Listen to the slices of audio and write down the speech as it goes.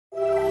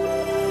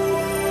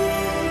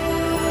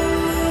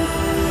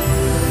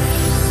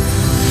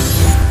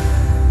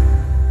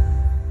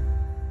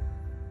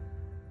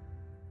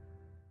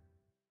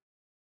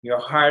Your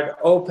heart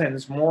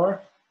opens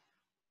more.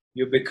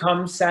 You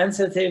become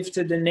sensitive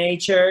to the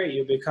nature.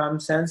 You become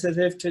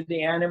sensitive to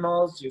the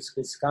animals. You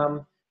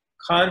become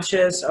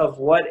conscious of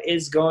what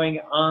is going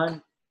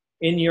on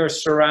in your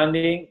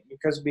surrounding,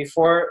 because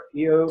before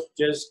you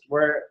just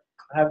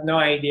have no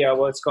idea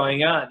what's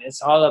going on.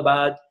 It's all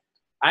about,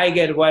 I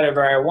get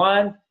whatever I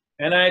want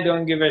and I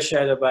don't give a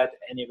shit about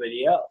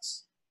anybody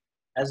else,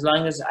 as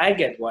long as I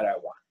get what I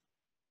want.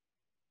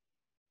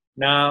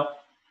 Now,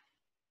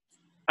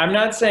 I'm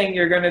not saying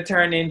you're going to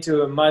turn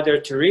into a Mother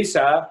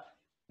Teresa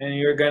and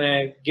you're going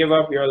to give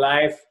up your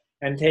life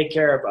and take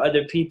care of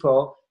other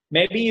people.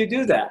 Maybe you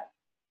do that.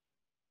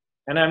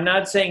 And I'm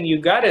not saying you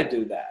got to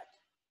do that.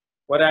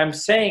 What I'm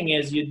saying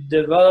is you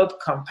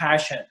develop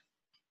compassion.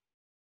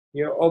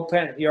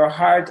 Your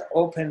heart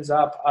opens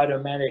up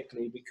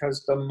automatically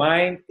because the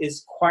mind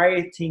is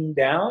quieting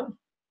down.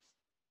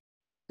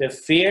 The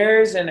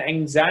fears and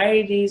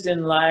anxieties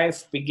in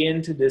life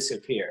begin to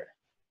disappear.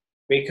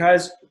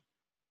 Because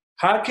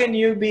how can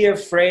you be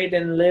afraid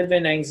and live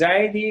in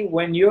anxiety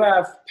when you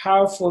have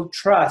powerful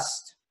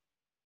trust?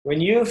 When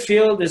you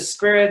feel the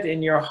spirit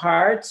in your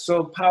heart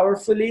so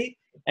powerfully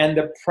and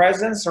the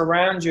presence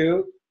around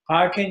you,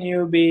 how can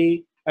you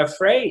be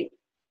afraid?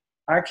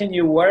 How can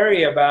you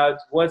worry about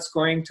what's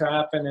going to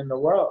happen in the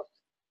world?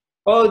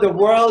 Oh, the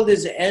world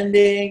is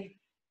ending.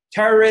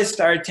 Terrorists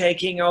are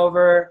taking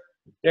over.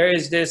 There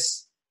is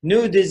this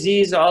new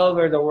disease all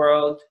over the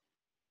world.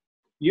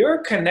 You're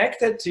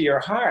connected to your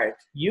heart.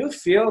 You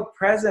feel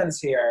presence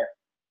here.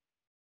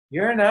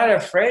 You're not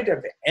afraid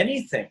of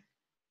anything.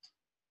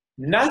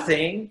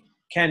 Nothing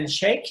can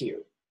shake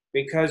you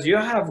because you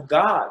have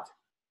God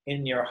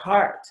in your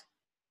heart.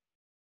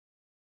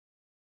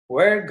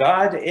 Where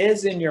God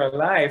is in your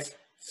life,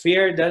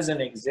 fear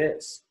doesn't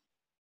exist.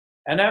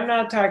 And I'm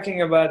not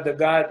talking about the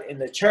God in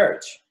the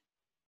church.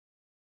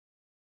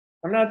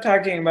 I'm not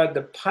talking about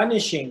the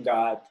punishing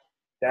God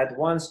that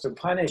wants to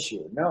punish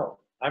you. No,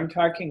 I'm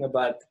talking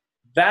about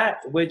that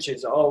which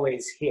is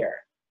always here,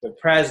 the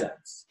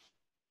presence.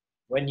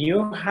 When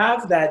you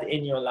have that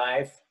in your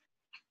life,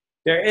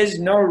 there is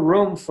no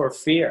room for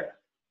fear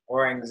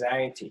or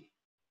anxiety.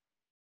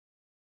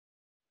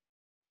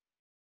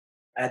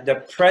 At the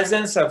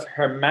presence of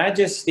Her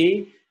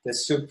Majesty, the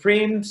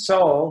Supreme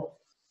Soul,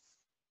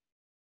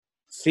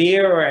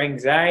 fear or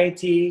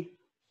anxiety,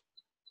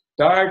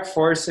 dark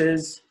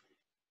forces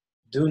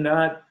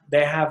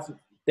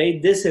they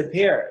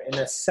disappear in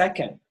a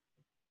second.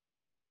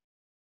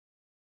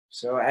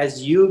 So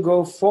as you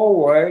go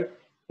forward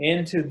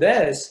into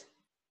this,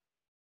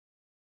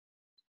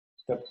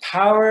 the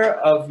power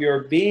of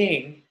your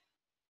being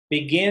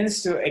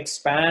begins to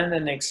expand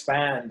and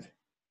expand.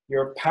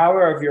 Your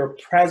power of your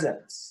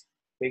presence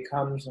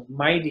becomes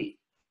mighty.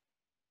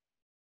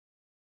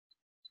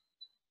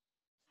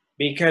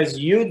 Because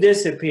you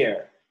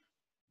disappear.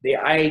 The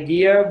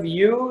idea of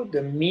you,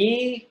 the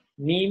me,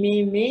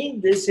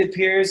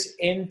 disappears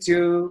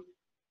into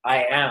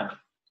I am.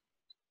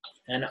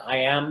 And I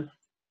am,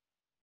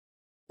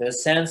 the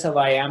sense of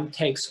I am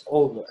takes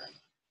over.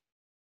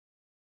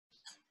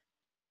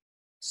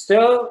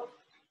 Still,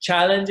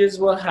 challenges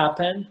will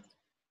happen.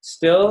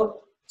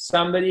 Still,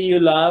 somebody you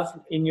love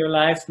in your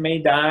life may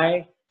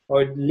die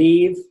or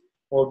leave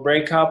or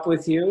break up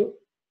with you.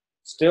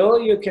 Still,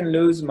 you can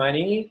lose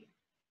money,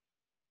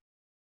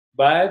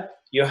 but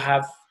you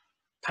have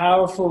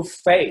powerful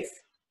faith,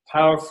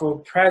 powerful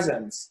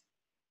presence,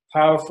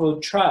 powerful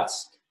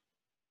trust.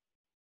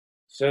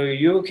 So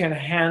you can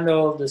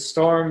handle the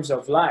storms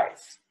of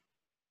life,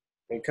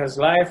 because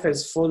life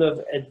is full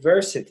of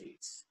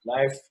adversities.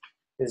 Life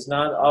is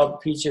not all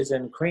peaches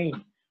and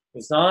cream.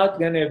 It's not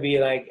going to be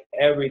like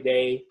every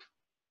day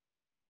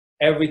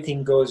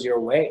everything goes your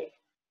way.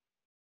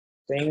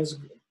 Things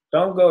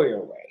don't go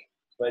your way,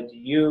 but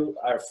you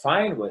are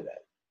fine with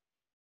it.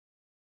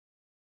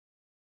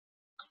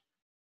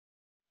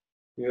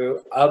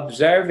 You're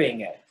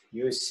observing it.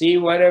 You see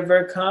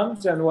whatever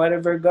comes and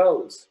whatever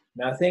goes.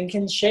 Nothing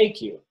can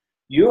shake you.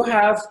 You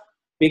have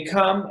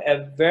become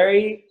a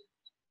very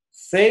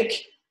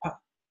thick,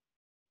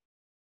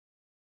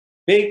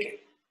 big,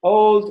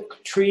 old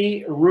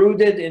tree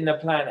rooted in the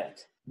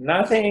planet.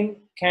 Nothing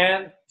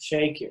can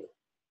shake you.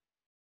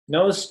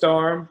 No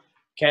storm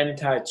can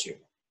touch you.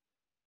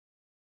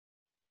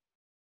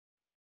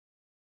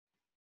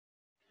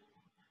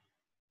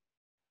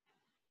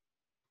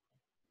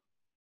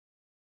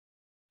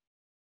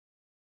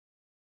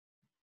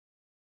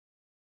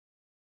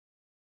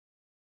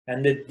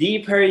 And the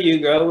deeper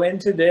you go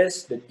into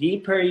this, the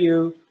deeper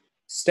you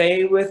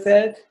stay with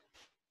it,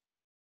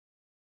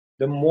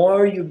 the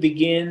more you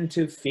begin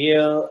to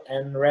feel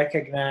and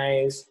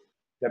recognize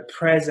the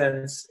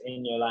presence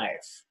in your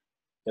life,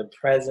 the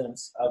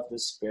presence of the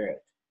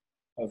Spirit,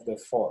 of the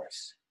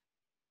Force.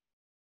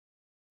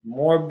 The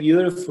more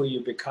beautiful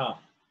you become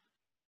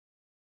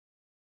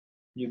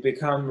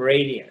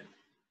radiant.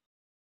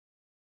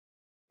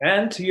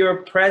 And to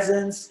your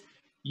presence,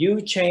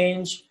 you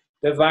change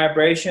the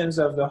vibrations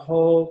of the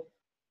whole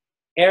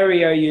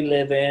area you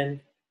live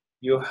in.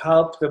 You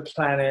help the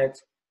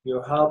planet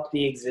You help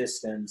the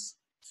existence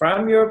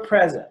from your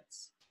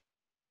presence,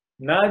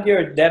 not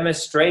your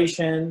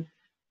demonstration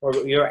or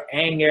your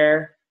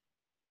anger.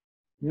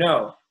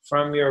 No,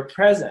 from your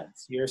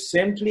presence. You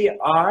simply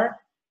are,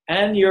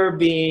 and your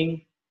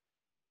being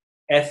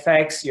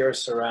affects your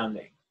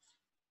surroundings.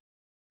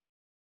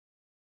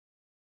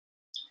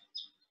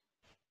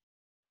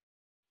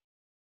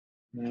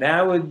 And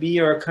that would be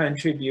your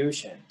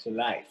contribution to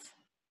life.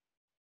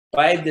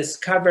 By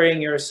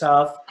discovering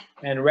yourself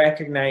and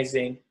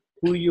recognizing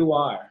who you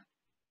are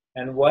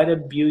and what a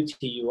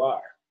beauty you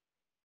are.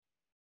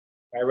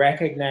 By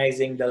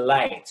recognizing the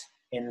light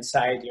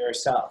inside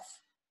yourself.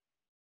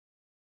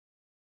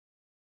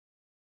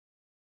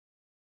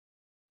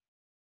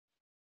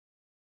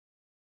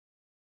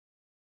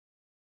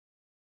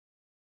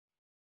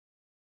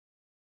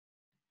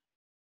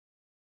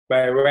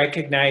 By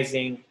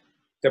recognizing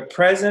the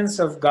presence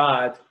of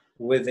God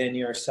within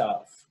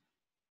yourself.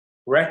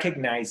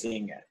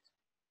 Recognizing it.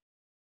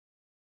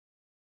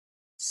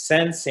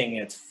 Sensing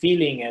it,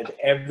 feeling it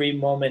every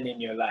moment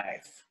in your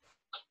life.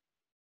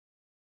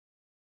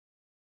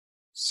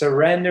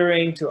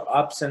 Surrendering to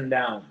ups and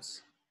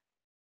downs.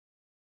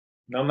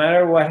 No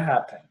matter what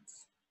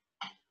happens,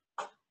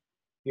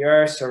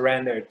 you're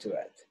surrendered to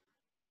it.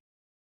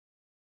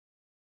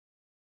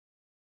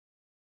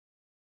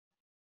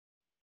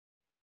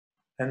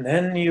 And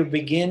then you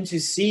begin to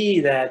see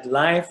that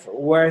life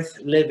worth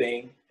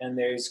living, and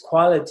there's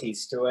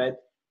qualities to it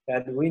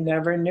that we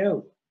never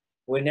knew.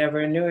 We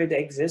never knew it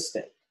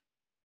existed.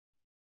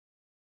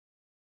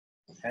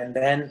 And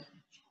then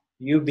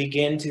you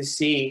begin to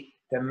see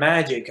the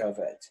magic of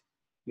it.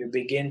 You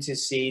begin to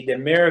see the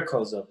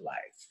miracles of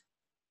life.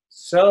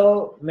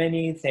 So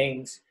many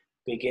things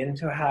begin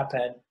to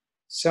happen.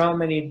 So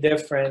many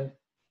different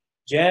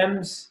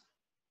gems,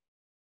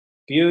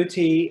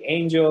 beauty,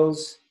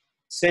 angels,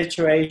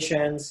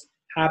 situations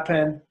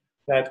happen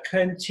that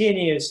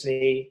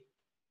continuously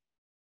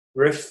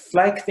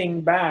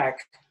reflecting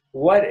back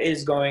what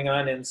is going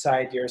on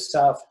inside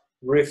yourself,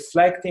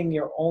 reflecting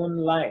your own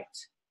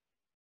light.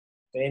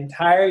 The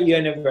entire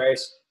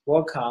universe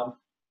will come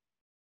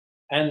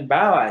and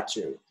bow at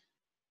you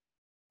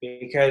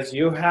because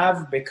you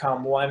have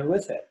become one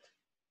with it.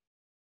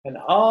 And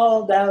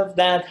all of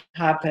that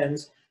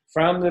happens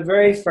from the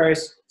very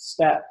first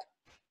step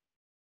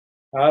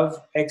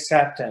of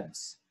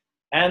acceptance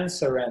and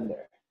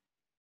surrender.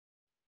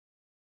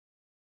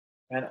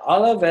 And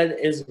all of it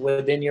is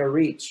within your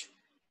reach.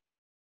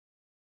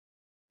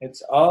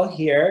 It's all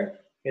here.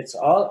 It's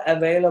all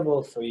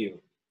available for you.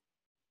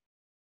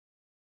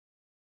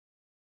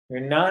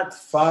 You're not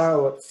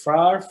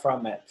far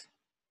from it.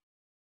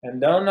 And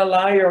don't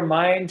allow your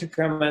mind to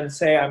come and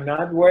say, I'm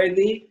not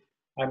worthy,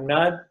 I'm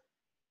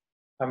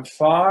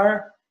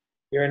far.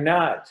 You're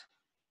not.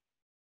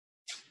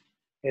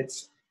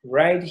 It's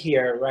right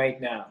here,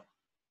 right now.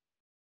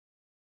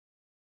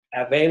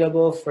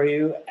 Available for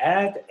you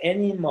at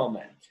any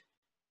moment.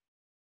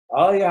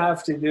 All you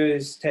have to do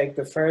is take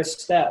the first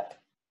step.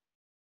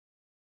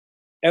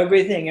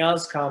 Everything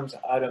else comes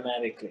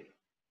automatically.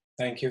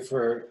 Thank you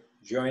for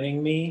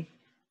joining me.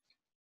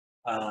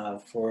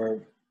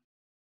 For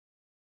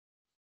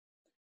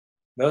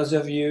those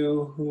of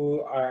you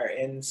who are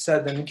in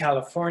Southern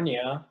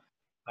California,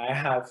 I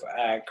have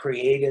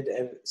created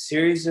a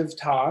series of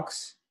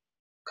talks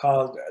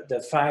called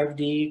the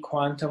 5D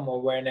Quantum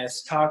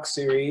Awareness Talk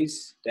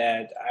Series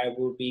that I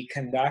will be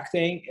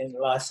conducting in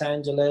Los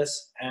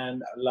Angeles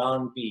and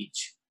Long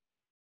Beach.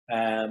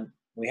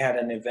 We had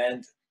an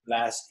event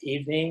last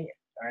evening.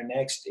 Our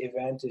next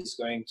event is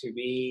going to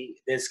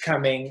be this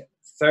coming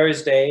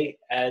Thursday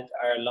at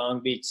our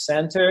Long Beach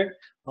Center.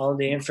 All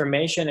the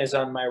information is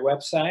on my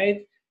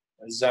website,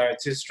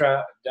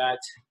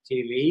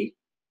 Zarathustra.tv.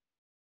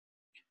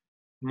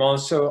 I'm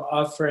also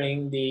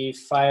offering the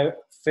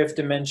fifth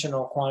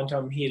dimensional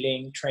quantum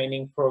healing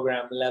training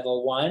program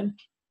level 1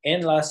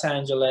 in Los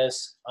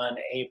Angeles on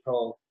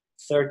April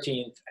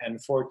 13th and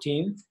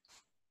 14th,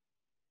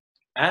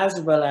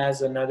 as well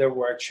as another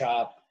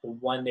workshop, a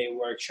one-day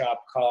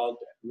workshop called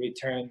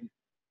Return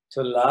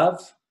to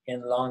Love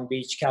in Long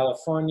Beach,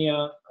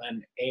 California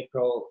on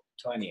April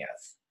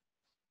 20th.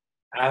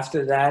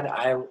 After that,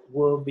 I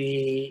will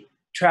be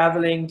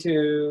traveling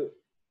to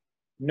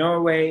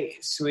Norway,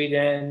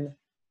 Sweden,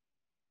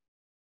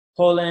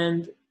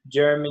 Poland,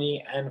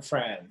 Germany, and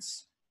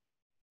France.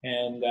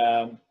 And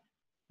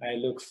I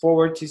look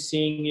forward to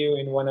seeing you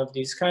in one of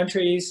these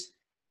countries.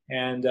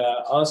 And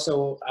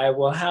also, I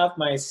will have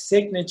my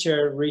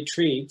signature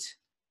retreat,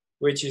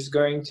 which is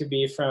going to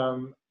be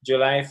from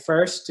July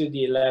 1st to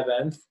the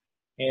 11th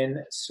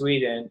in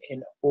Sweden,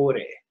 in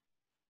Åre.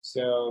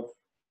 So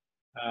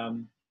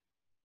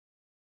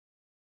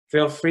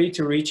feel free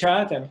to reach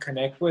out and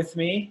connect with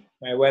me.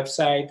 My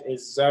website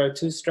is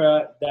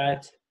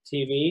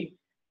Zarathustra.tv.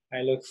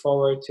 I look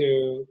forward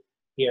to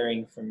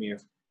hearing from you,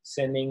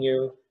 sending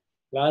you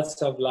lots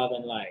of love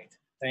and light.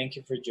 Thank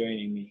you for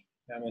joining me.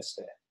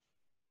 Namaste.